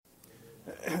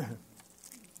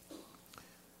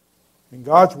In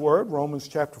God's Word, Romans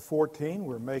chapter 14,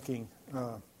 we're making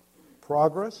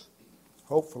progress,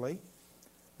 hopefully.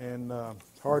 And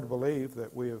it's hard to believe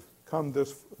that we have come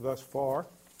thus far.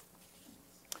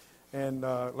 And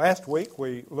last week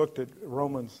we looked at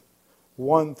Romans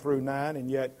 1 through 9,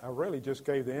 and yet I really just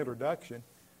gave the introduction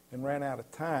and ran out of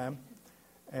time.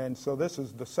 And so this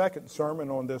is the second sermon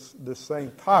on this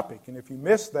same topic. And if you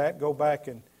missed that, go back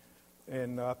and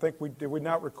I think did we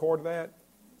not record that?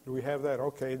 Do we have that?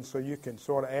 Okay, and so you can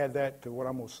sort of add that to what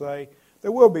I'm going to say.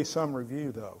 There will be some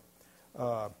review,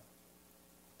 though.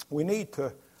 We need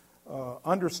to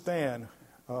understand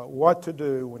what to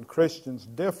do when Christians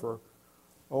differ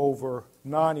over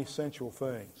non-essential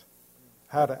things,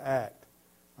 how to act,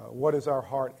 what is our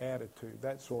heart attitude,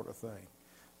 that sort of thing.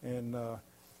 And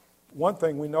one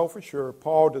thing we know for sure,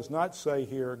 Paul does not say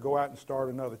here, go out and start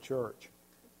another church.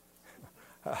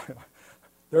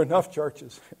 There are enough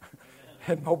churches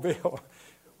in Mobile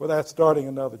without starting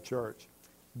another church.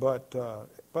 But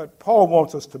Paul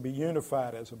wants us to be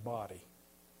unified as a body.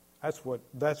 That's what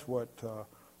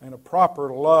and a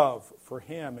proper love for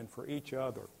him and for each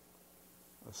other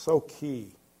is so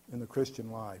key in the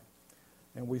Christian life.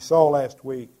 And we saw last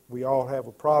week, we all have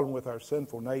a problem with our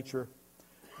sinful nature.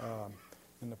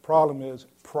 And the problem is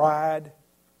pride.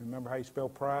 Remember how you spell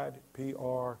pride?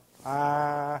 Pride.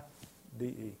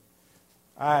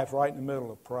 I is right in the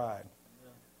middle of pride.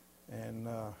 And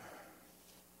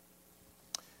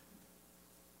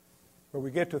but we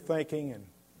get to thinking,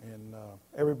 and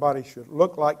everybody should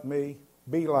look like me,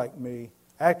 be like me,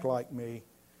 act like me.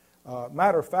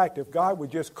 Matter of fact, if God would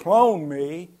just clone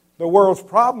me, the world's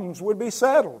problems would be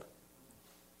settled.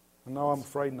 No, I'm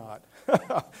afraid not.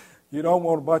 You don't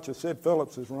want a bunch of Sid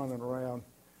Phillipses running around.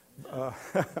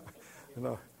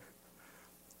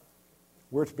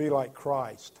 We're to be like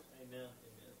Christ. Amen.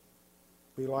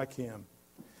 Be like Him.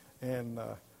 And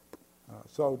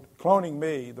so cloning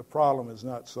me, the problem is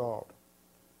not solved.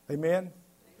 Amen? Amen?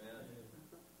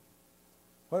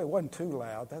 Well, it wasn't too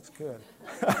loud. That's good.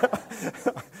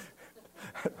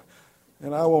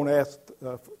 And I won't ask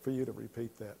for you to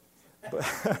repeat that.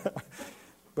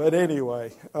 But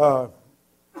anyway,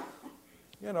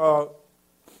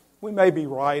 we may be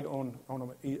right on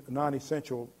a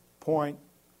non-essential point,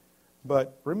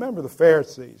 but remember the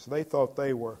Pharisees. They thought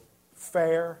they were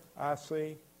fair,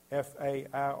 I-C,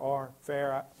 F-A-I-R,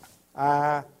 fair,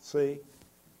 I-C.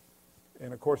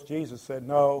 And, of course, Jesus said,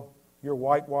 no, you're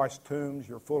whitewashed tombs,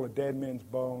 you're full of dead men's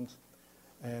bones,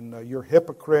 and you're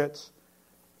hypocrites.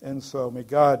 And so may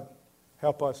God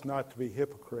help us not to be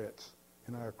hypocrites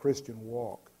in our Christian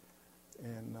walk.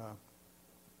 And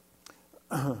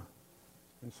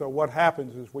so what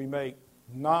happens is we make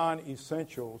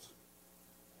non-essentials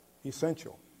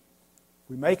essential.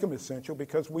 We make them essential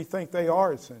because we think they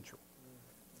are essential.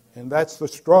 And that's the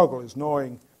struggle, is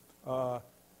knowing,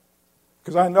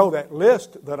 because I know that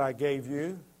list that I gave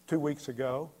you 2 weeks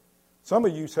ago, some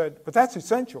of you said, but that's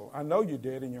essential. I know you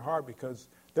did in your heart, because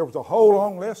there was a whole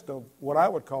long list of what I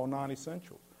would call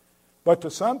non-essentials. But to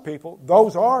some people,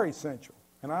 those are essential.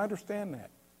 And I understand that.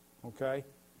 Okay?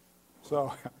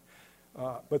 So,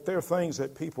 but there are things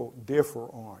that people differ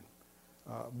on.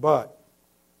 But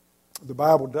the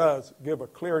Bible does give a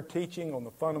clear teaching on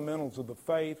the fundamentals of the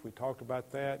faith. We talked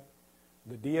about that.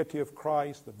 The deity of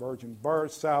Christ, the virgin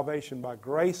birth, salvation by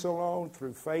grace alone,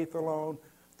 through faith alone,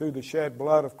 through the shed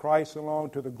blood of Christ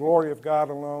alone, to the glory of God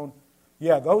alone.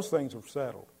 Yeah, those things are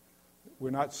settled.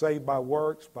 We're not saved by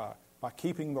works, by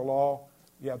keeping the law.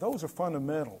 Yeah, those are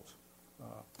fundamentals.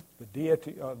 The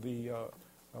deity, the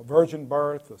virgin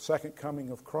birth, the second coming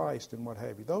of Christ, and what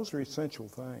have you. Those are essential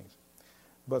things.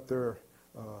 But they're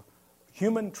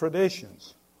human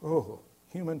traditions. Oh,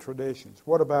 human traditions.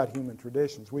 What about human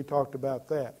traditions? We talked about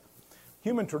that.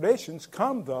 Human traditions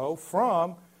come, though,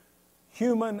 from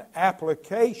human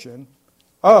application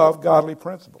of godly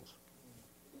principles.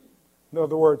 In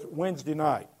other words, Wednesday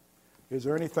night. Is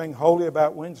there anything holy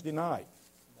about Wednesday night?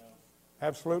 No.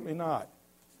 Absolutely not.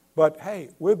 But, hey,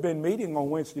 we've been meeting on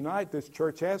Wednesday night, this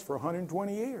church has, for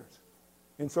 120 years.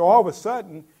 And so all of a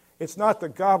sudden, it's not the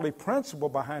godly principle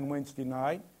behind Wednesday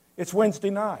night, it's Wednesday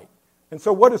night. And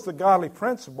so what is the godly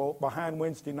principle behind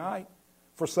Wednesday night?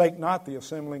 Forsake not the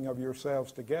assembling of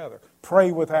yourselves together.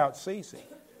 Pray without ceasing.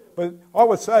 But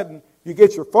all of a sudden, you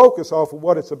get your focus off of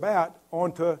what it's about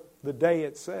onto the day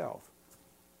itself.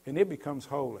 And it becomes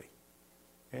holy.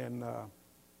 And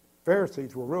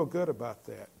Pharisees were real good about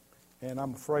that. And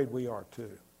I'm afraid we are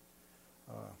too.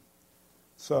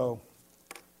 So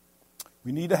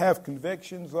we need to have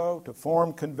convictions, though, to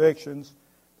form convictions.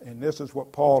 And this is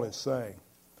what Paul is saying.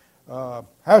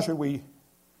 How should we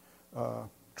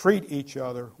treat each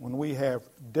other when we have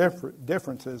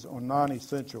differences on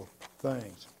non-essential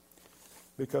things.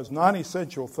 Because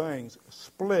non-essential things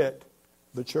split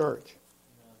the church.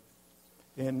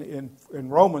 In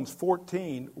Romans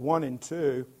 14, 1 and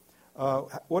 2,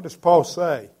 what does Paul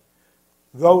say?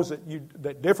 Those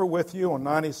that differ with you on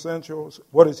non-essentials,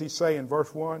 what does he say in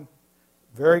verse 1?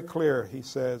 Very clear, he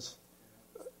says,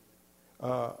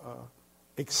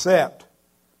 accept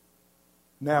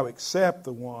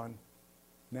the one.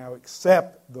 Now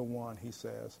accept the one, he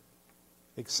says.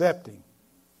 Accepting.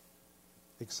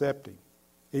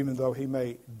 Even though he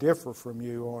may differ from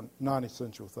you on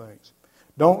non-essential things.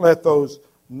 Don't let those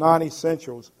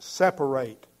non-essentials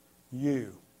separate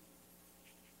you.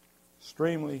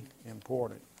 Extremely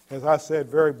important. As I said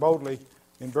very boldly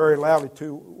and very loudly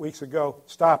 2 weeks ago,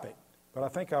 stop it. But I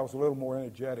think I was a little more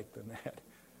energetic than that.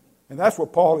 And that's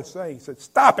what Paul is saying. He said,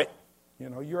 stop it. You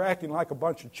know, you're acting like a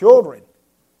bunch of children,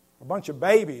 a bunch of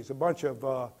babies, a bunch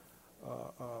of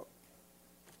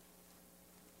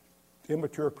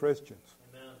immature Christians.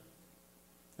 Amen.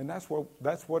 And that's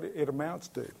what it amounts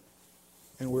to.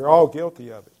 And we're all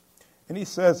guilty of it. And he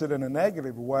says it in a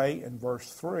negative way in verse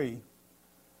 3.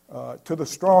 To the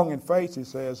strong in faith, he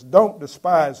says, don't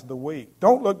despise the weak.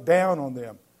 Don't look down on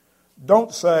them.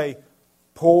 Don't say,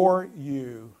 poor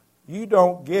you. You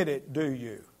don't get it, do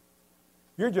you?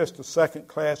 You're just a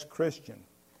second-class Christian.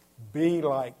 Be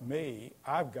like me.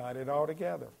 I've got it all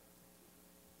together.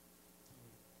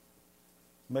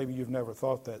 Maybe you've never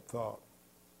thought that thought.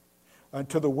 And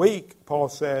to the weak, Paul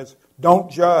says, don't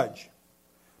judge.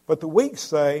 But the weak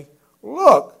say,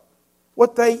 look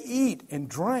what they eat and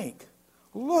drink.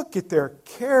 Look at their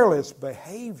careless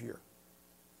behavior.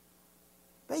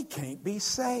 They can't be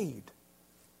saved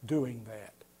doing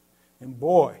that. And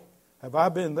boy, have I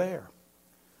been there.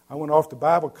 I went off to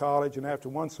Bible college, and after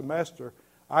one semester,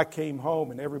 I came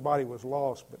home and everybody was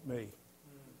lost but me.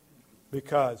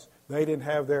 Because they didn't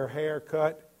have their hair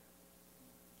cut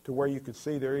to where you could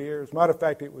see their ears. Matter of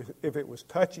fact, if it was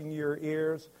touching your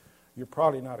ears, you're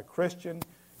probably not a Christian.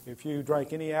 If you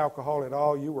drank any alcohol at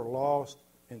all, you were lost.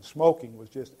 And smoking was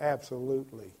just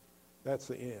absolutely, that's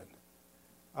the end.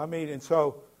 I mean, and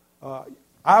so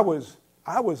I was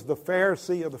the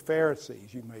Pharisee of the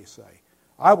Pharisees, you may say.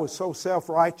 I was so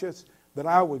self-righteous that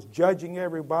I was judging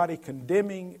everybody,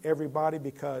 condemning everybody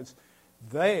because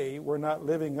they were not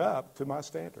living up to my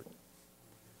standard.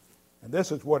 And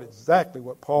this is exactly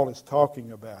what Paul is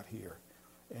talking about here.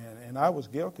 And I was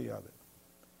guilty of it.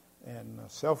 And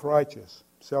self-righteous.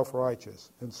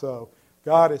 And so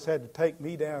God has had to take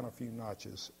me down a few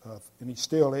notches, and he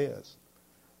still is,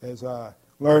 as I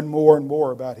learn more and more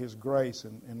about his grace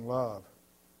and love.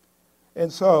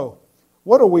 And so,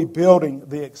 what are we building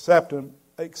the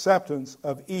acceptance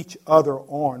of each other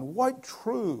on? What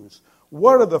truths?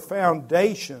 What are the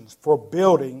foundations for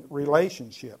building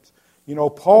relationships? You know,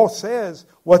 Paul says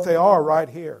what they are right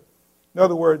here. In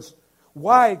other words,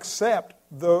 why accept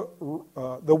the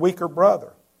weaker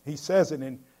brother? He says it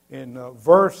in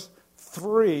verse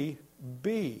 3b.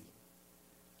 Do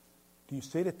you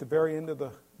see it at the very end of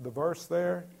the verse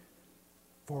there?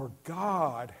 For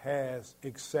God has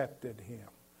accepted him.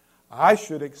 I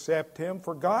should accept him,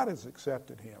 for God has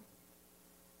accepted him.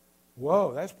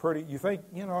 Whoa, that's pretty. You think,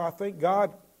 I think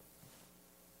God,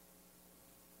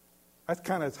 that's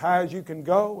kind of as high as you can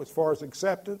go as far as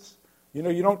acceptance.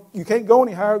 You can't go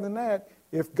any higher than that.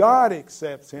 If God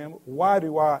accepts him, why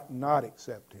do I not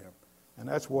accept him? And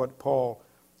that's what Paul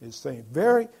is saying.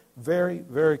 Very, very,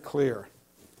 very clear.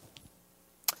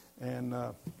 And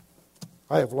I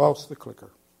have lost the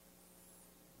clicker.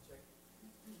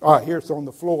 All right, here it's on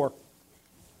the floor.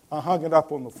 I hung it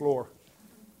up on the floor.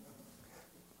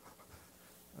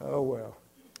 Oh, well.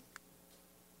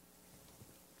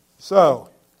 So,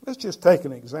 let's just take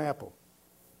an example.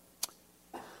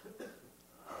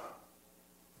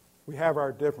 We have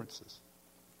our differences.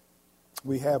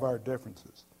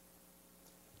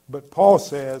 But Paul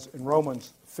says in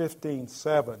Romans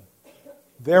 15:7,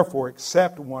 therefore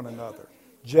accept one another,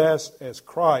 just as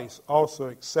Christ also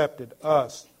accepted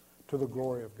us to the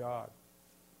glory of God.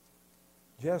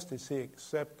 Just as he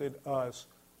accepted us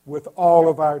with all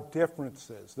of our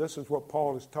differences. This is what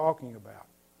Paul is talking about.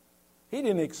 He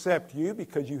didn't accept you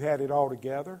because you had it all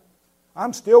together.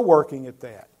 I'm still working at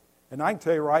that. And I can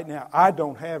tell you right now, I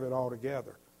don't have it all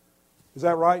together. Is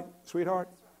that right, sweetheart?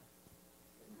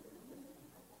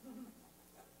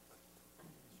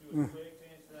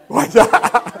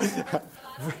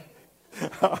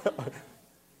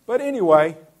 But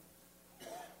anyway,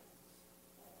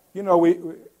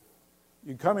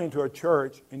 you come into a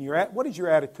church and what is your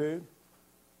attitude?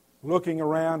 Looking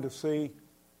around to see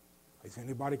Is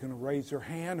anybody going to raise their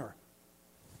hand or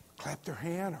clap their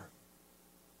hand?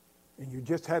 And you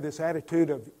just have this attitude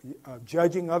of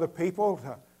judging other people,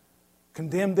 to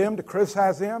condemn them, to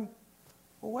criticize them.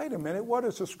 Well, wait a minute. What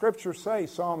does the Scripture say?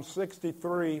 Psalm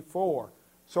 63:4.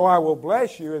 So I will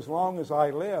bless you as long as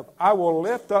I live. I will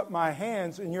lift up my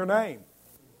hands in your name.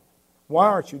 Why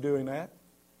aren't you doing that?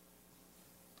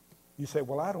 You say,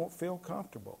 well, I don't feel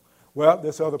comfortable. Well,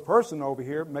 this other person over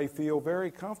here may feel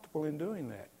very comfortable in doing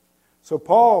that. So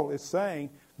Paul is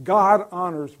saying God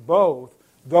honors both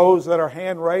those that are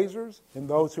hand raisers and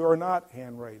those who are not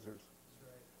hand raisers.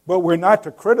 But we're not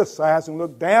to criticize and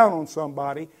look down on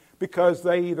somebody because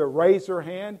they either raise their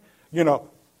hand,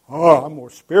 oh, I'm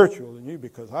more spiritual than you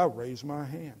because I raised my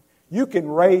hand. You can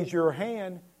raise your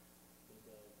hand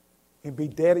and be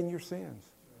dead in your sins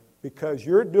because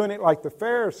you're doing it like the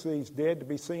Pharisees did to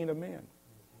be seen of men.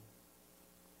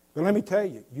 But let me tell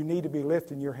you, you need to be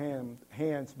lifting your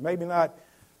hands, maybe not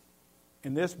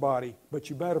in this body, but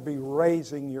you better be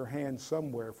raising your hands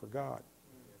somewhere for God.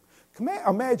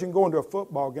 Imagine going to a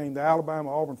football game, the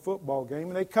Alabama-Auburn football game,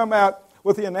 and they come out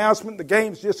with the announcement, the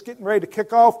game's just getting ready to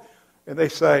kick off, and they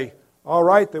say, all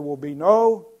right, there will be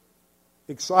no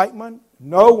excitement.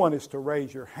 No one is to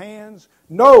raise your hands.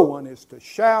 No one is to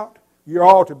shout. You're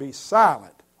all to be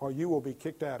silent, or you will be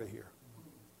kicked out of here.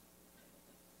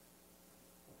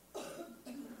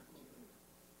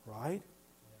 Right?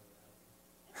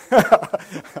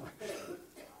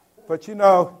 But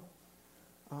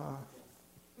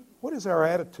what is our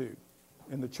attitude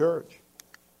in the church?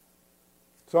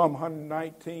 Psalm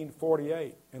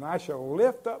 119:48. And I shall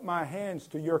lift up my hands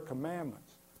to your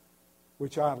commandments,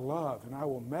 which I love, and I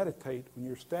will meditate on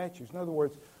your statutes. In other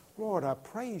words, Lord, I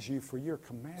praise you for your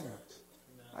commandments.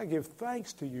 I give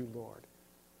thanks to you, Lord,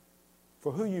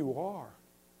 for who you are.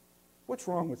 What's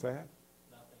wrong with that?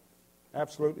 Nothing.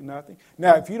 Absolutely nothing.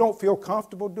 Now, if you don't feel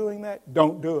comfortable doing that,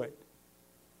 don't do it.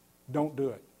 Don't do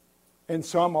it. And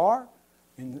some are,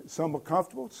 and some are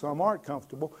comfortable, some aren't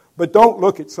comfortable. But don't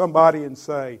look at somebody and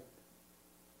say,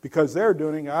 because they're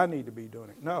doing it, I need to be doing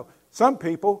it. No. Some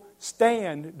people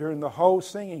stand during the whole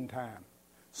singing time.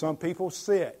 Some people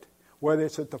sit. Whether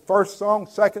it's at the first song,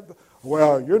 second,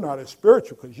 well, you're not as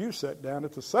spiritual because you sat down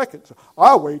at the second song.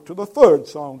 I wait till the third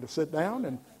song to sit down,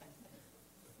 and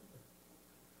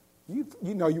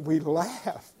we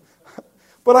laugh.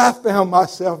 But I found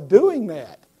myself doing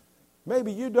that.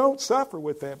 Maybe you don't suffer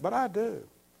with that, but I do.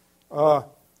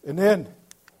 And then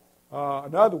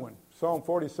another one, Psalm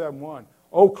 47:1.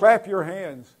 Oh, clap your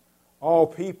hands, all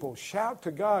people. Shout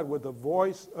to God with a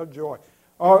voice of joy.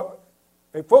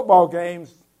 At football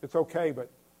games, it's okay, but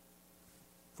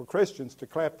for Christians to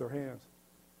clap their hands.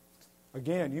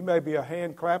 Again, you may be a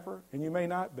hand clapper, and you may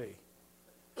not be.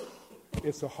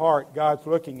 It's the heart God's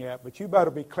looking at, but you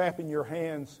better be clapping your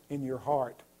hands in your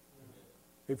heart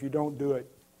if you don't do it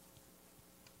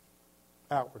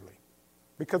outwardly.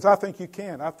 Because I think you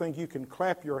can. I think you can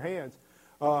clap your hands.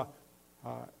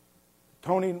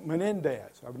 Tony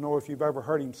Menendez, I don't know if you've ever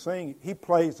heard him sing, he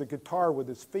plays the guitar with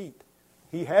his feet.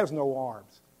 He has no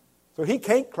arms. So he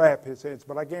can't clap his hands,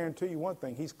 but I guarantee you one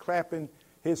thing, he's clapping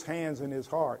his hands in his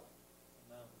heart.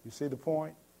 You see the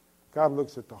point? God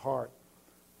looks at the heart.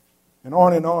 And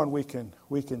on we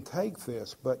can take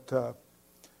this, but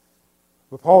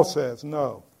Paul says,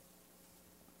 no.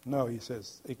 No, he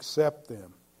says, accept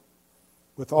them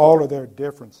with all of their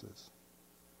differences.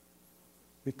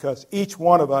 Because each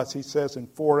one of us, he says in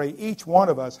 4a, each one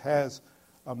of us has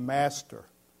a master.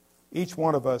 Each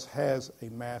one of us has a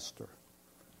master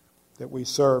that we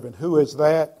serve. And who is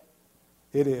that?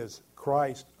 It is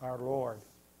Christ our Lord.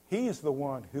 He's the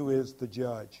one who is the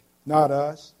judge, not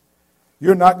us.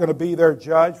 You're not going to be their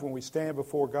judge when we stand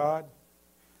before God.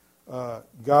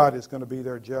 God is going to be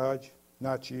their judge,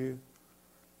 not you.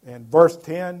 And verse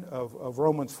 10 of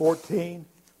Romans 14,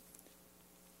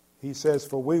 he says,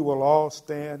 for we will all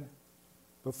stand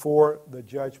before the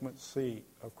judgment seat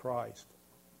of Christ.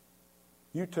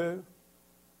 You too.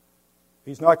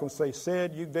 He's not going to say,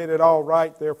 Sid, you did it all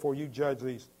right, therefore you judge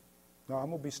these. No, I'm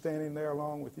going to be standing there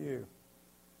along with you.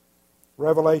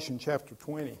 Revelation chapter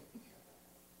 20,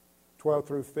 12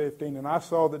 through 15. And I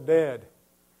saw the dead,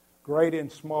 great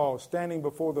and small, standing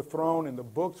before the throne, and the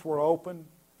books were open,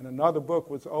 and another book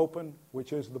was open,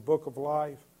 which is the book of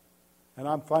life. And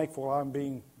I'm thankful I'm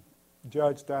being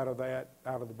judged out of that,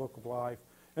 out of the book of life.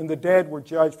 And the dead were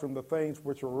judged from the things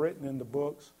which were written in the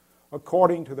books,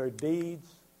 according to their deeds.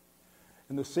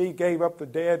 And the sea gave up the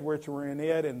dead which were in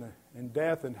it, and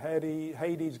death and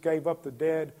Hades gave up the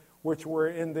dead which were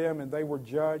in them, and they were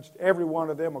judged, every one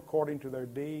of them according to their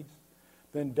deeds.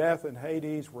 Then death and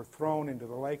Hades were thrown into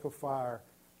the lake of fire.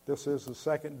 This is the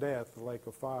second death, the lake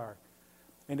of fire.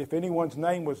 And if anyone's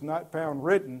name was not found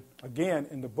written, again,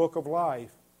 in the book of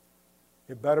life,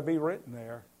 it better be written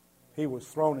there. He was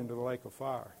thrown into the lake of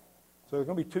fire. So there's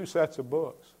going to be two sets of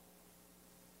books.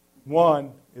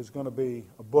 One is going to be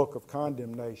a book of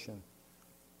condemnation,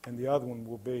 and the other one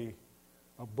will be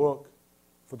a book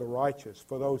for the righteous,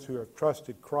 for those who have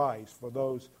trusted Christ, for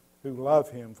those who love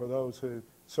Him, for those who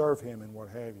serve Him, and what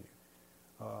have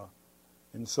you.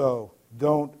 And so,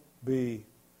 don't be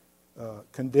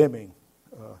condemning.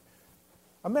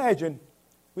 Imagine,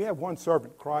 we have one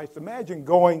servant, Christ. Imagine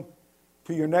going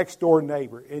to your next door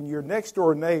neighbor, and your next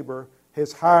door neighbor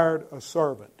has hired a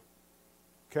servant.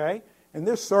 Okay? And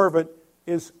this servant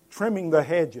is trimming the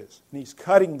hedges, and he's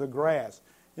cutting the grass.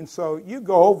 And so you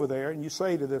go over there and you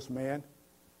say to this man,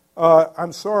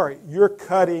 I'm sorry, you're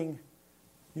cutting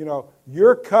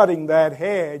that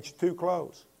hedge too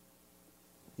close.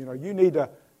 You need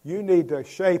to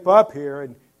shape up here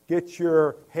and get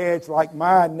your hedge like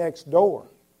mine next door.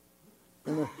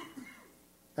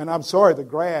 And I'm sorry, the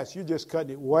grass, you're just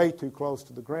cutting it way too close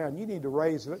to the ground. You need to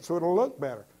raise it so it'll look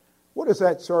better. What is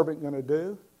that servant going to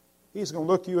do? He's going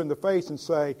to look you in the face and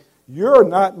say, you're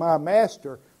not my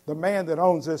master. The man that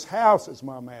owns this house is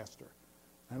my master.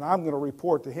 And I'm going to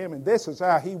report to him, and this is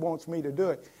how he wants me to do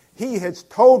it. He has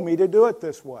told me to do it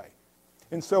this way.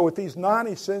 And so with these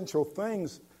non-essential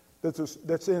things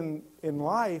that's in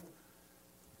life,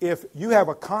 if you have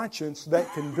a conscience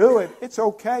that can do it, it's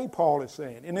okay, Paul is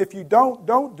saying. And if you don't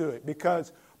do it,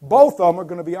 because both of them are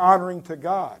going to be honoring to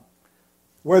God.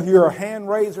 Whether you're a hand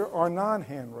raiser or a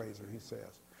non-hand raiser, he says.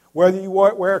 Whether you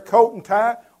wear a coat and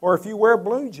tie or if you wear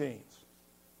blue jeans.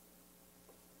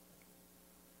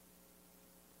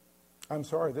 I'm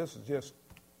sorry, this is just...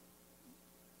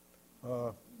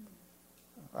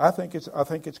 I think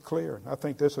it's clear. I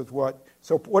think this is what...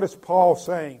 So what is Paul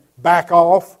saying? Back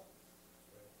off.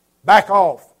 Back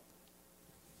off.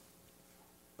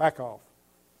 Back off.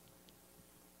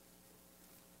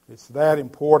 It's that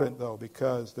important, though,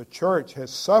 because the church has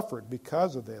suffered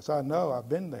because of this. I know. I've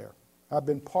been there. I've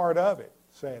been part of it,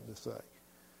 sad to say.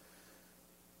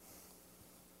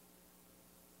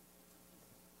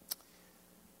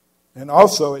 And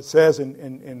also it says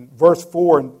in verse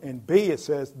 4 and B, it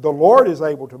says, the Lord is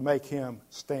able to make him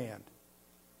stand.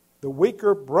 The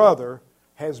weaker brother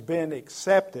has been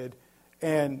accepted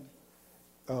and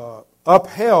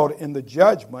upheld in the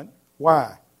judgment.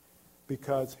 Why?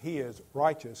 Because he is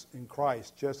righteous in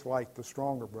Christ, just like the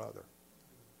stronger brother.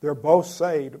 They're both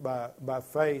saved by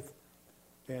faith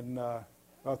and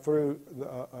through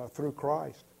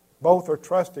Christ. Both are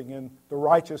trusting in the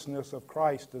righteousness of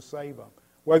Christ to save them.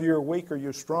 Whether you're weak or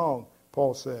you're strong,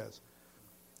 Paul says.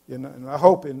 And I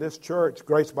hope in this church,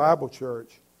 Grace Bible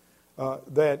Church,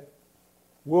 that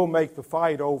we'll make the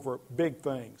fight over big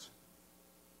things,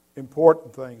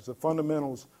 important things, the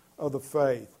fundamentals of the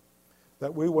faith.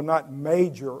 That we will not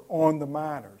major on the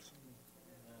minors.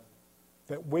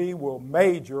 That we will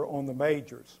major on the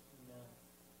majors.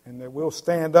 And that we'll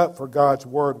stand up for God's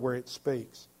word where it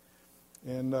speaks.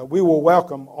 And we will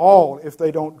welcome all if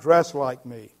they don't dress like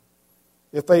me.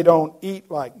 If they don't eat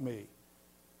like me,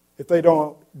 if they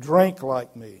don't drink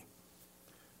like me.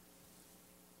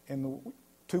 And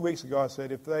 2 weeks ago I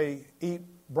said, if they eat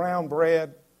brown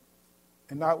bread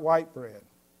and not white bread,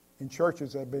 in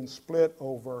churches that have been split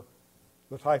over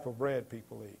the type of bread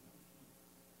people eat.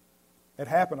 It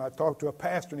happened, I talked to a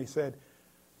pastor and he said,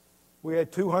 we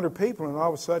had 200 people and all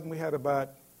of a sudden we had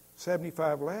about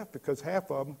 75 left because half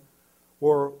of them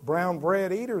were brown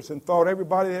bread eaters and thought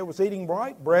everybody that was eating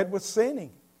white bread was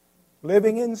sinning,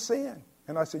 living in sin.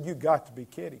 And I said, you got to be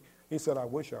kidding. He said, I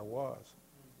wish I was.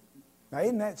 Now,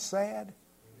 isn't that sad?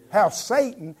 How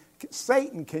Satan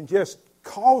can just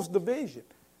cause division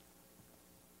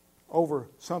over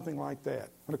something like that.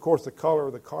 And, of course, the color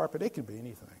of the carpet, it can be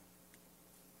anything.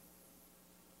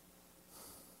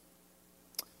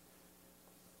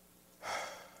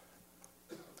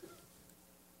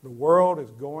 The world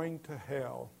is going to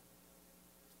hell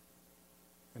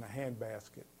in a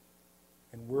handbasket,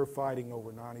 and we're fighting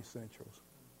over non-essentials.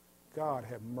 God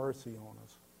have mercy on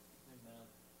us. Amen.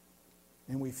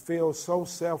 And we feel so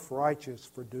self-righteous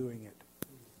for doing it.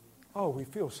 Oh, we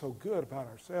feel so good about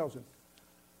ourselves. And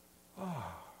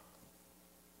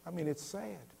it's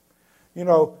sad.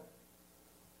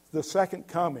 The second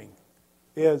coming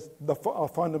is a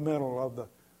fundamental of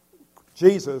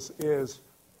Jesus is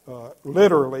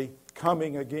literally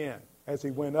coming again as he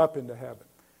went up into heaven.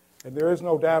 And there is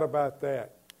no doubt about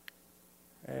that.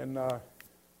 And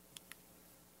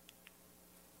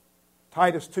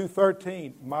Titus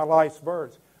 2:13, my life's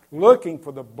verse, looking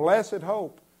for the blessed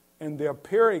hope and the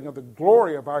appearing of the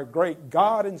glory of our great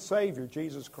God and Savior,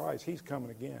 Jesus Christ. He's coming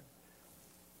again.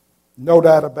 No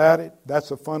doubt about it.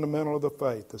 That's a fundamental of the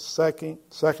faith. The second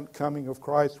coming of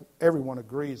Christ, everyone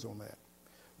agrees on that.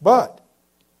 But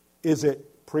is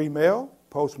it pre-mill,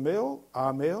 post-mill,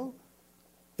 amill?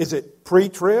 Is it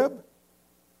pre-trib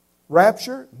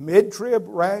rapture, mid-trib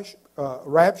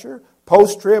rapture,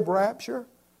 post-trib rapture?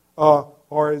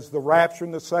 Or is the rapture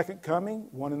and the second coming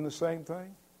one and the same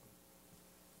thing?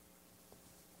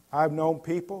 I've known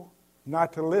people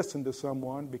not to listen to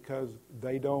someone because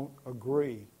they don't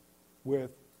agree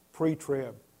with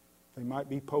pre-trib. They might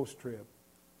be post-trib.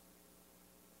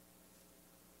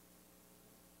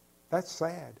 That's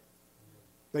sad.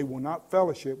 They will not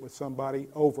fellowship with somebody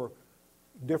over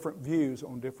different views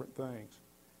on different things.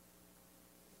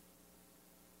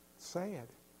 Sad.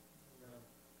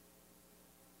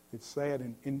 It's sad.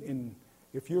 And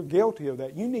if you're guilty of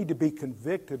that, you need to be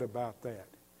convicted about that.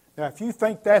 Now, if you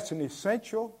think that's an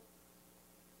essential,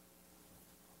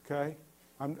 okay,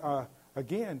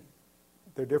 again,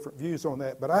 there are different views on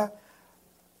that, but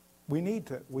we need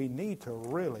to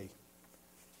really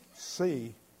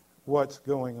see what's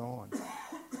going on.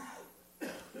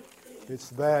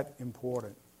 It's that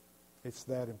important. It's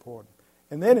that important.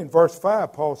 And then in verse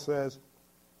 5, Paul says,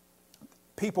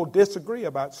 people disagree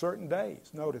about certain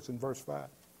days. Notice in verse 5.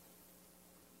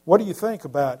 What do you think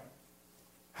about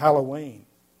Halloween?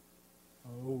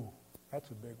 Oh, that's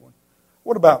a big one.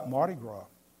 What about Mardi Gras?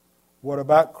 What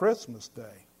about Christmas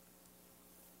Day?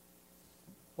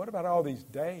 What about all these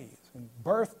days and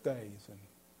birthdays and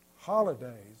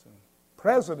holidays and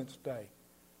President's Day?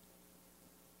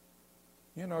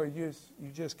 You know, you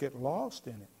just get lost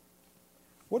in it.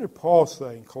 What did Paul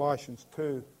say in Colossians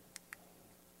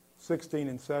 2:16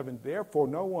 and 7? Therefore,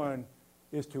 no one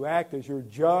is to act as your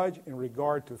judge in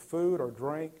regard to food or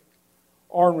drink,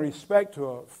 or in respect to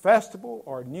a festival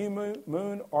or a new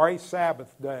moon or a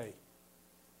Sabbath day,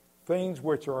 things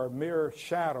which are a mere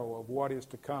shadow of what is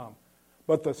to come.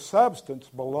 But the substance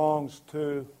belongs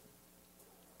to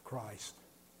Christ.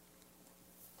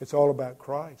 It's all about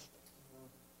Christ.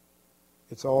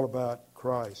 It's all about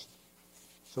Christ.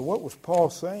 So what was Paul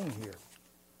saying here?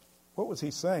 What was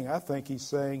he saying? I think he's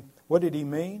saying, what did he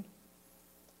mean?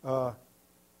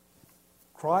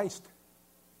 Christ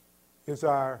is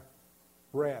our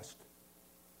rest.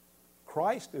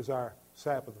 Christ is our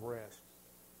Sabbath rest.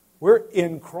 We're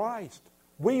in Christ.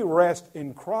 We rest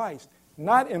in Christ,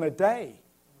 not in a day.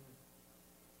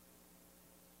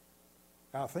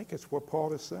 I think it's what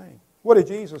Paul is saying. What did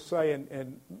Jesus say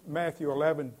in Matthew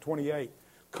 11:28?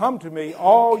 Come to me,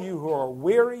 all you who are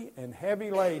weary and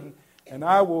heavy laden, and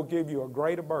I will give you a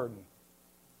greater burden.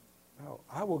 No,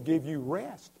 I will give you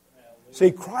rest.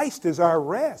 See, Christ is our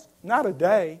rest, not a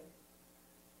day.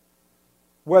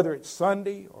 Whether it's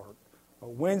Sunday or a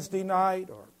Wednesday night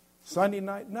or Sunday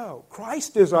night, no.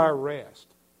 Christ is our rest.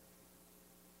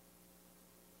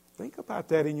 Think about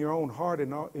that in your own heart.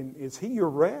 And is He your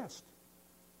rest?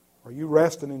 Or are you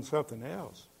resting in something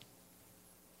else?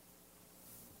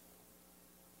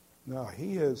 No,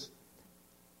 He is.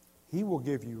 He will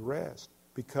give you rest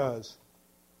because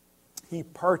He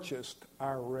purchased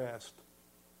our rest.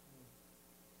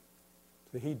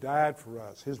 So He died for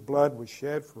us. His blood was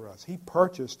shed for us. He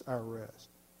purchased our rest.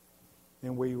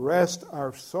 And we rest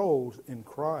our souls in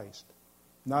Christ,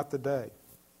 not the day.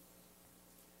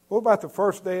 What about the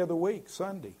first day of the week,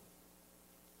 Sunday?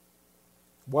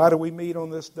 Why do we meet on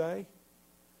this day?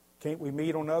 Can't we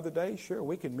meet on other days? Sure,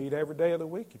 we can meet every day of the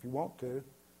week if you want to.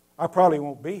 I probably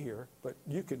won't be here, but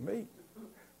you can meet.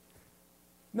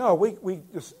 No,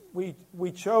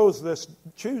 we choose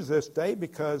this day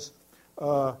because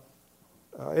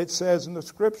it says in the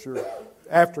Scripture,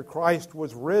 after Christ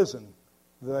was risen,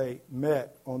 they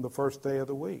met on the first day of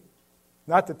the week.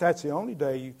 Not that that's the only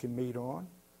day you can meet on,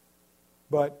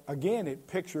 but again, it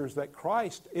pictures that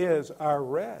Christ is our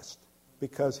rest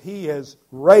because He is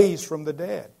raised from the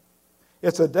dead.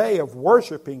 It's a day of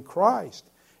worshiping Christ.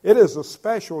 It is a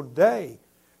special day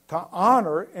to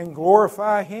honor and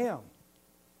glorify Him.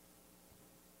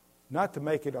 Not to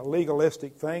make it a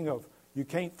legalistic thing of you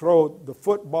can't throw the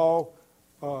football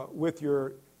with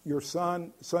your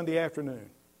son Sunday afternoon.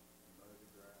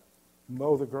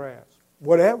 Mow the grass.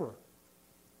 Whatever.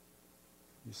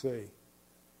 You see.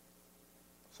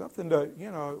 Something to,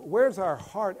 where's our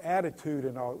heart attitude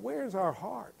and all? Where's our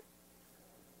heart?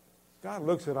 God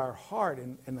looks at our heart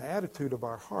and the attitude of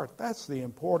our heart. That's the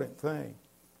important thing,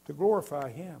 to glorify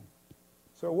Him.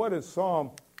 So what does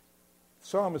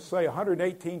Psalmist say,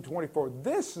 118:24?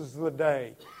 This is the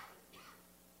day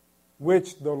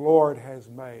which the Lord has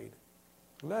made.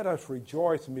 Let us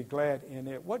rejoice and be glad in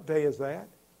it. What day is that?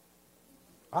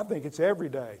 I think it's every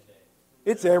day.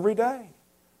 It's every day.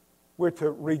 We're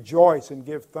to rejoice and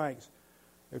give thanks.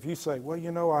 If you say, well,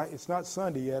 you know, it's not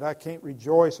Sunday yet, I can't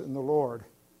rejoice in the Lord.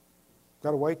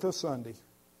 Got to wait till Sunday.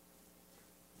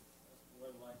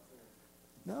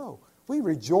 No, we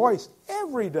rejoice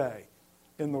every day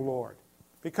in the Lord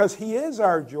because He is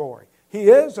our joy.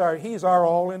 He's our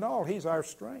all in all. He's our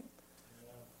strength.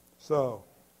 So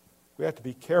we have to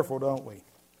be careful, don't we?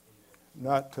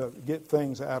 Not to get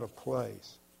things out of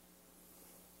place.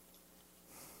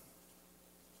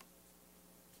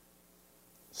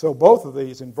 So both of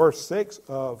these, in verse 6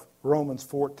 of Romans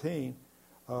 14,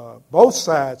 both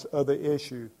sides of the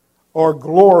issue are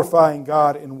glorifying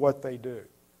God in what they do.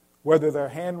 Whether they're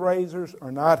hand raisers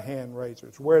or not hand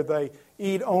raisers, whether they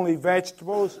eat only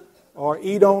vegetables or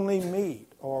eat only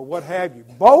meat or what have you.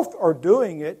 Both are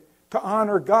doing it to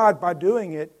honor God by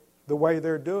doing it the way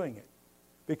they're doing it.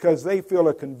 Because they feel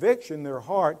a conviction in their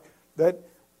heart that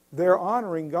they're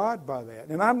honoring God by that.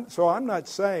 And I'm not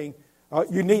saying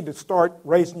you need to start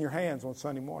raising your hands on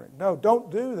Sunday morning. No, don't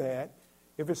do that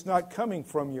if it's not coming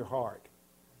from your heart.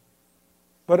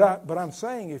 But I'm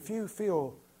saying if you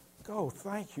feel, oh,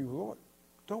 thank you, Lord,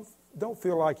 don't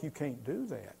feel like you can't do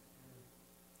that.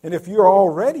 And if you're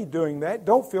already doing that,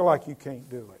 don't feel like you can't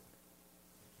do it.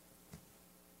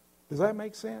 Does that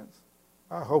make sense?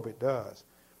 I hope it does.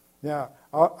 Now,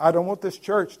 I don't want this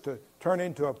church to turn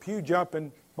into a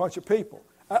pew-jumping bunch of people.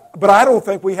 But I don't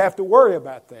think we have to worry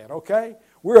about that, okay?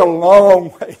 We're a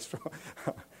long ways from...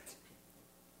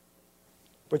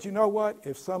 But you know what?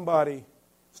 If somebody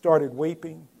started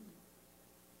weeping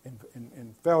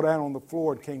and fell down on the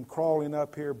floor and came crawling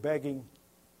up here begging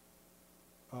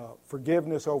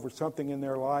forgiveness over something in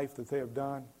their life that they have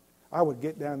done, I would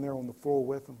get down there on the floor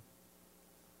with them.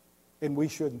 And we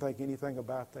shouldn't think anything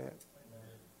about that.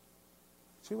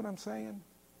 See what I'm saying?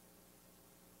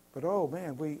 But oh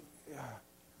man,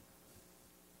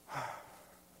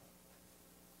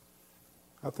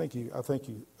 I think you.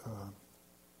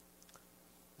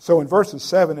 So in verses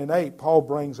 7 and 8, Paul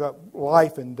brings up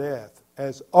life and death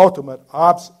as ultimate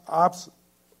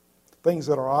things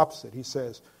that are opposite. He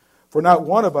says, "For not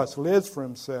one of us lives for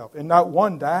himself, and not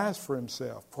one dies for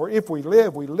himself. For if we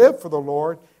live for the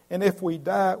Lord, and if we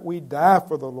die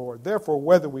for the Lord. Therefore,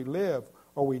 whether we live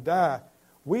or we die,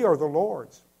 we are the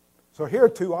Lord's." So here are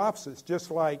two opposites, just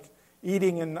like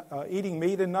eating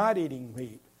meat and not eating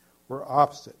meat were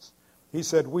opposites. He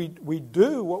said, we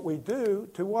do what we do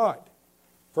to what?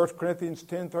 1 Corinthians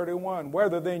 10:31,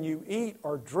 "Whether then you eat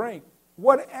or drink,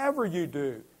 whatever you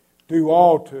do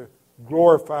all to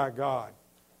glorify God."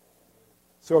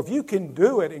 So if you can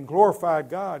do it and glorify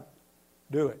God,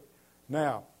 do it.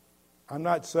 Now, I'm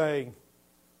not saying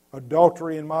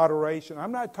adultery in moderation.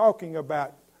 I'm not talking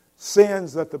about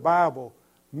sins that the Bible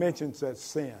mentions as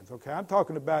sins. Okay, I'm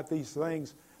talking about these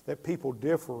things that people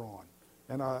differ on.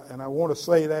 And I want to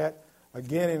say that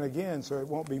again and again so it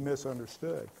won't be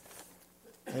misunderstood.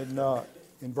 And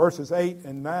in verses 8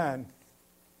 and 9,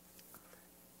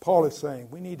 Paul is saying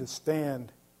we need to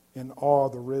stand in awe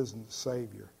of the risen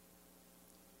Savior.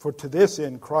 For to this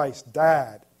end Christ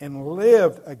died and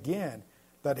lived again,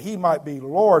 that He might be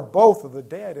Lord both of the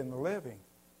dead and the living.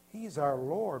 He's our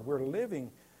Lord. We're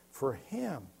living for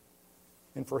Him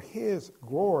and for His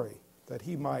glory, that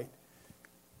He might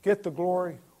get the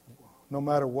glory no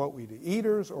matter what we do.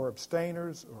 Eaters or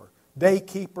abstainers or day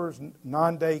keepers,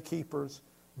 non-day keepers,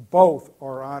 both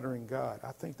are honoring God.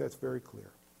 I think that's very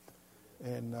clear.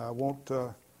 And I want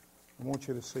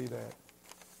you to see that.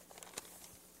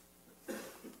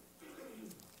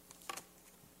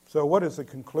 So what is the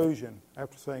conclusion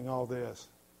after saying all this,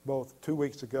 both 2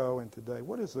 weeks ago and today?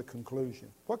 What is the conclusion?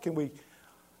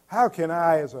 How can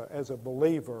I, as a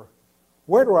believer,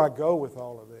 where do I go with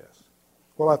all of this?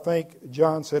 Well, I think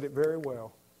John said it very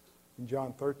well in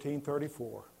John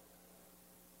 13:34.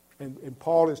 And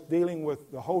Paul is dealing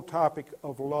with the whole topic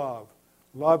of love.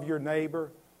 Love your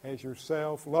neighbor as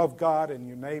yourself. Love God and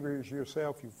your neighbor as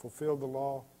yourself. You fulfill the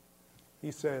law.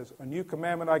 He says, "A new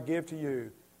commandment I give to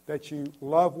you, that you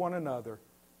love one another,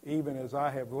 even as I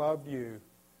have loved you,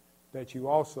 that you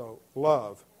also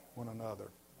love one another."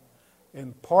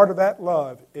 And part of that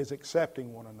love is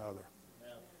accepting one another.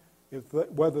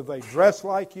 Whether they dress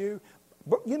like you.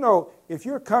 But, you know, if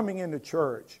you're coming into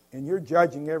church and you're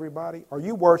judging everybody, are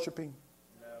you worshiping?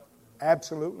 No.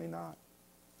 Absolutely not.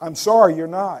 I'm sorry, you're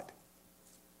not.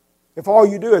 If all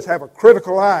you do is have a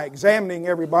critical eye examining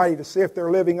everybody to see if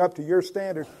they're living up to your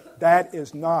standard, that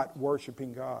is not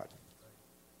worshiping God.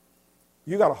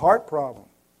 You got a heart problem.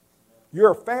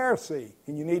 You're a Pharisee,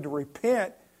 and you need to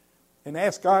repent and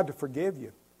ask God to forgive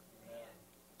you.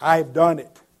 I've done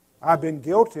it. I've been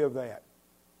guilty of that.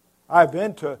 I've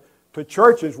been to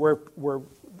churches where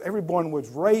everyone was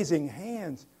raising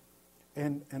hands,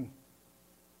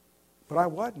 but I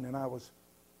wasn't, and I was,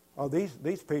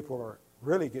 these people are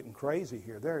really getting crazy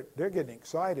here. They're getting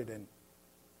excited, and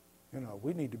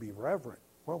we need to be reverent.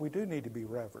 Well, we do need to be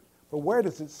reverent. But where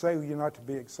does it say you're not to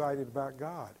be excited about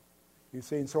God? You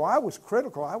see, and so I was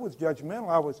critical. I was judgmental.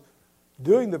 I was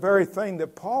doing the very thing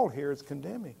that Paul here is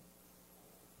condemning.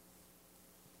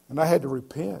 And I had to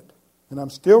repent. And I'm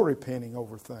still repenting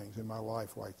over things in my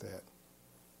life like that.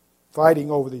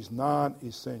 Fighting over these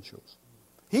non-essentials.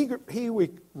 He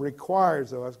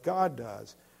requires of us, God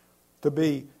does, to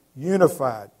be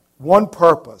unified, one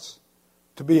purpose,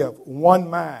 to be of one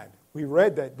mind. We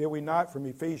read that, did we not, from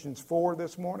Ephesians 4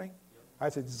 this morning?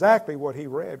 That's exactly what he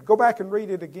read. Go back and read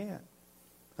it again.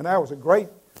 And that was a great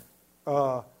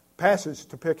passage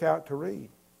to pick out to read.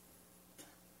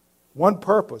 One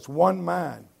purpose, one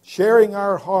mind, sharing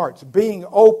our hearts, being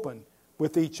open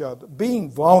with each other, being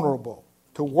vulnerable,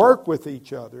 to work with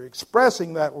each other,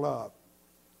 expressing that love.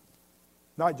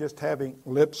 Not just having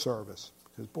lip service.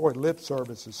 Because, boy, lip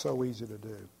service is so easy to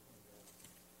do.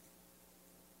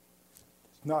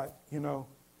 It's not,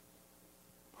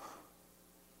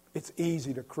 it's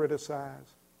easy to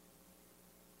criticize.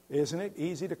 Isn't it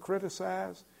easy to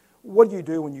criticize? What do you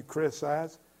do when you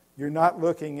criticize? You're not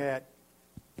looking at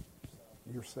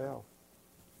yourself.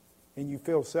 And you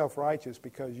feel self-righteous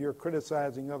because you're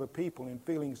criticizing other people and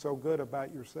feeling so good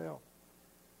about yourself.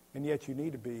 And yet you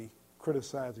need to be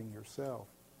criticizing yourself.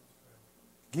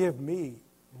 Give me,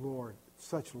 Lord,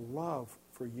 such love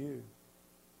for you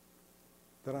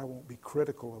that I won't be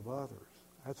critical of others.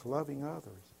 That's loving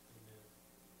others.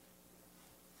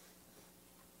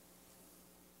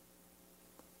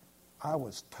 I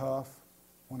was tough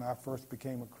when I first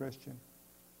became a Christian.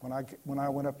 When I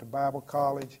went up to Bible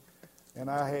college and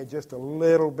I had just a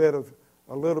little bit of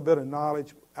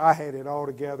knowledge, I had it all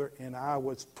together, and I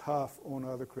was tough on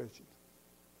other Christians.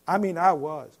 I mean, I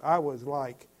was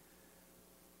like,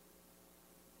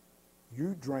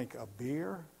 you drink a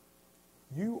beer,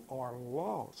 you are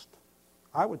lost.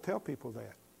 I would tell people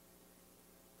that.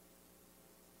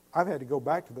 I've had to go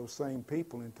back to those same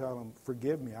people and tell them,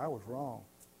 forgive me, I was wrong.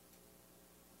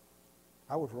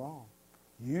 I was wrong.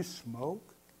 You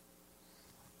smoke?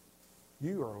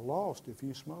 You are lost if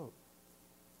you smoke.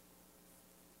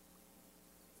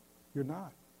 You're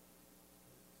not.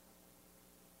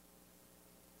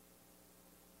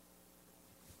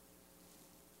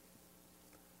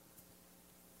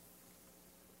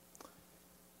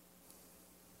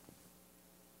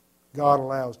 God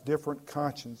allows different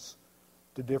conscience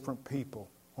to different people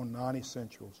on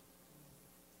non-essentials,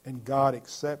 and God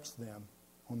accepts them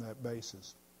on that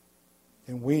basis.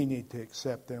 And we need to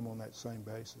accept them on that same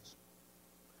basis.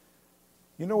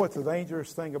 You know what the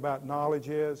dangerous thing about knowledge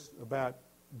is? About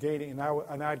gaining,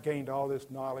 and I'd gained all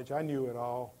this knowledge. I knew it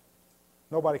all.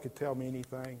 Nobody could tell me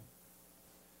anything.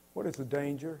 What is the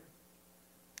danger?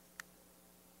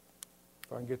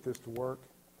 If I can get this to work.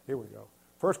 Here we go.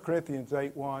 1 Corinthians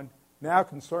 8:1. Now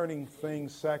concerning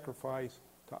things sacrificed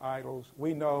to idols,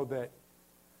 we know that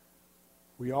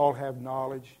we all have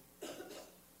knowledge.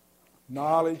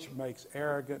 Knowledge makes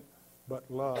arrogant, but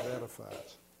love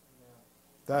edifies.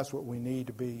 That's what we need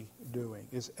to be doing,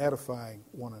 is edifying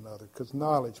one another, because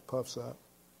knowledge puffs up.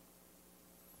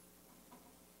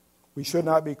 We should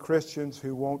not be Christians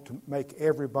who want to make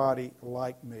everybody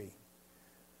like me,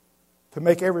 to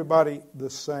make everybody the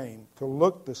same, to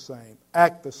look the same,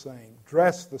 act the same,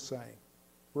 dress the same.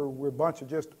 We're a bunch of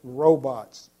just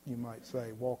robots, you might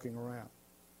say, walking around.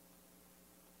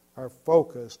 Our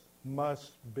focus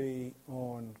must be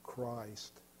on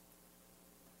Christ.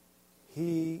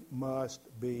 He must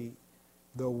be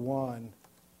the one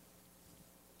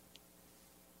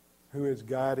who is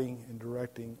guiding and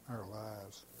directing our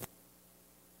lives.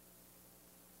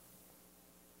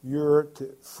 You're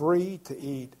free to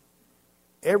eat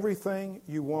everything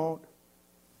you want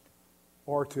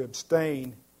or to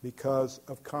abstain because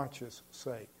of conscience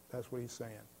sake. That's what he's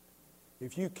saying.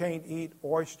 If you can't eat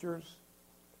oysters,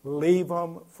 leave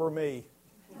them for me.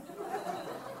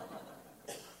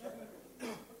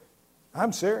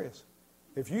 I'm serious.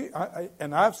 If you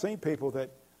and I've seen people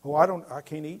that, I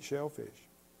can't eat shellfish.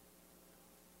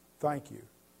 Thank you.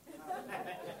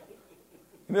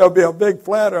 And there'll be a big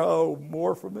flatter.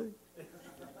 More for me.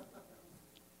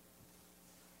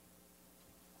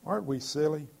 Aren't we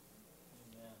silly?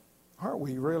 Aren't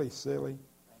we really silly?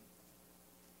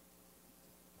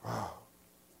 Wow.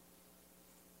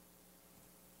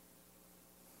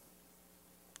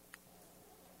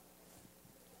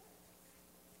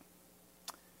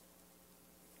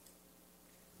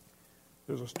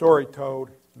 There's a story told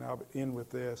And I'll end with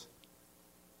this.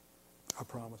 I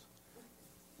promise.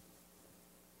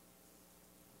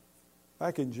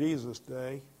 Back in Jesus'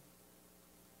 day,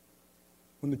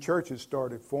 when the churches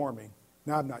started forming,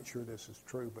 now I'm not sure this is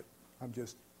true, but I'm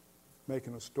just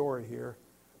making a story here,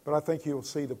 but I think you'll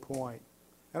see the point.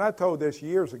 And I told this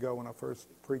years ago when I first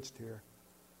preached here.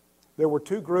 There were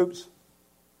two groups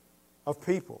of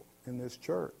people in this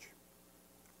church.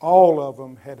 All of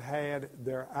them had had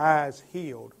their eyes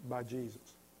healed by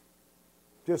Jesus.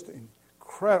 Just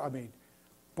incredible. I mean,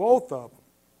 both of them,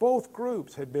 both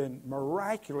groups had been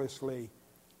miraculously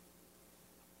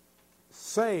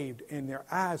saved and their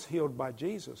eyes healed by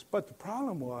Jesus. But the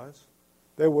problem was,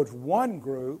 there was one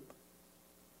group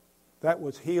that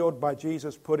was healed by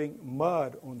Jesus putting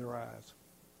mud on their eyes.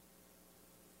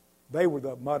 They were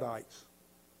the Muddites.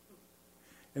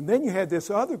 And then you had this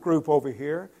other group over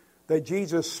here that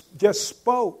Jesus just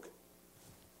spoke,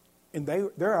 and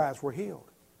their eyes were healed.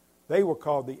 They were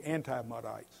called the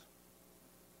anti-Muddites.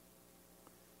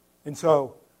 And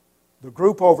so the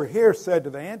group over here said to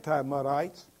the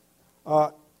anti-Muddites,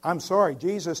 I'm sorry,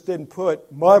 Jesus didn't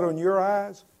put mud on your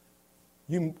eyes.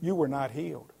 You were not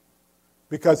healed.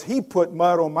 Because he put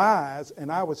mud on my eyes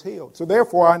and I was healed. So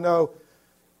therefore I know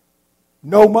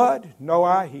no mud, no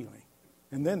eye healing.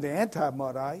 And then the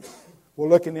anti-Muddites were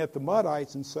looking at the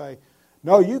Muddites and say,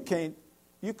 no, you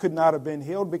could not have been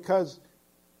healed because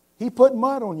he put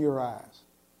mud on your eyes.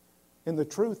 And the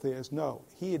truth is, no,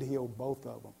 he had healed both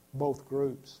of them, both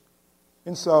groups.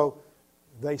 And so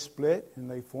they split and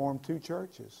they formed two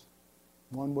churches.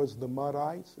 One was the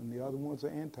Muddites and the other one was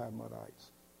the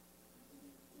anti-Muddites.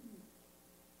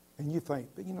 And you think,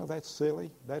 but that's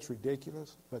silly, that's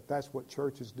ridiculous, but that's what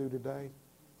churches do today.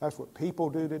 That's what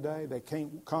people do today. They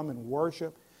can't come and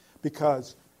worship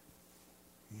because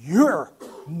you're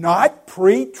not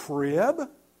pre-trib,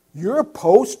 you're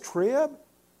post-trib.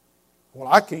 Well,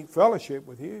 I can't fellowship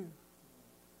with you.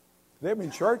 There have been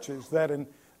churches that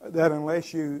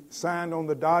unless you signed on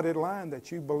the dotted line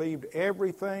that you believed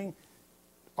everything,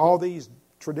 all these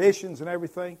traditions and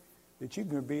everything, that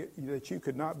you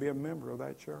could not be a member of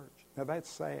that church. Now that's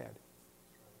sad.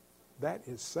 That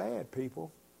is sad,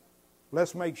 people.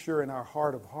 Let's make sure in our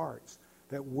heart of hearts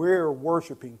that we're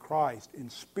worshiping Christ in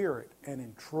spirit and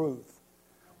in truth.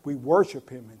 We worship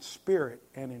Him in spirit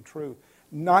and in truth,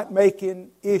 not making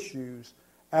issues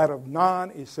out of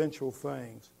non-essential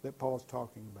things that Paul's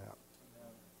talking about.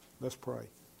 Let's pray.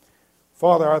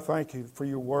 Father, I thank you for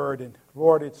your word. And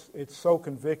Lord, it's so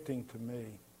convicting to me.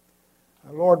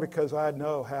 Lord, because I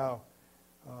know how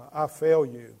I fail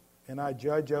you and I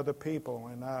judge other people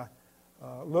and I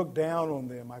look down on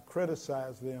them. I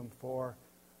criticize them for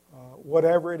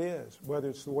whatever it is, whether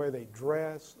it's the way they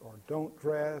dress or don't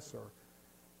dress or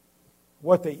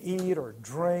what they eat or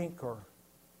drink or,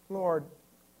 Lord,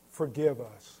 forgive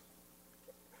us.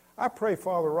 I pray,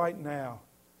 Father, right now,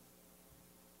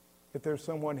 if there's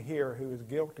someone here who is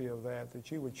guilty of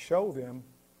that you would show them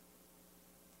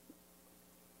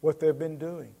what they've been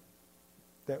doing,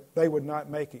 that they would not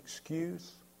make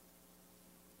excuse,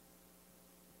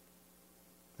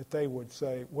 that they would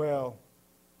say, well,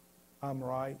 I'm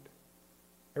right,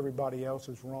 everybody else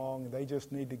is wrong, and they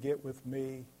just need to get with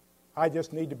me. I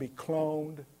just need to be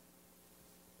cloned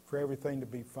for everything to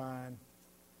be fine.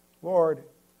 Lord,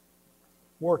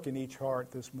 work in each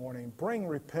heart this morning. Bring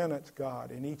repentance,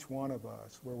 God, in each one of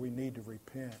us where we need to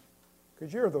repent.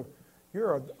 Because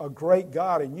you're a great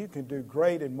God, and you can do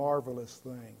great and marvelous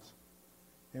things.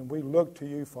 And we look to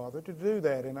you, Father, to do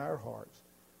that in our hearts.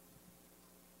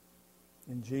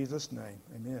 In Jesus' name,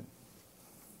 amen.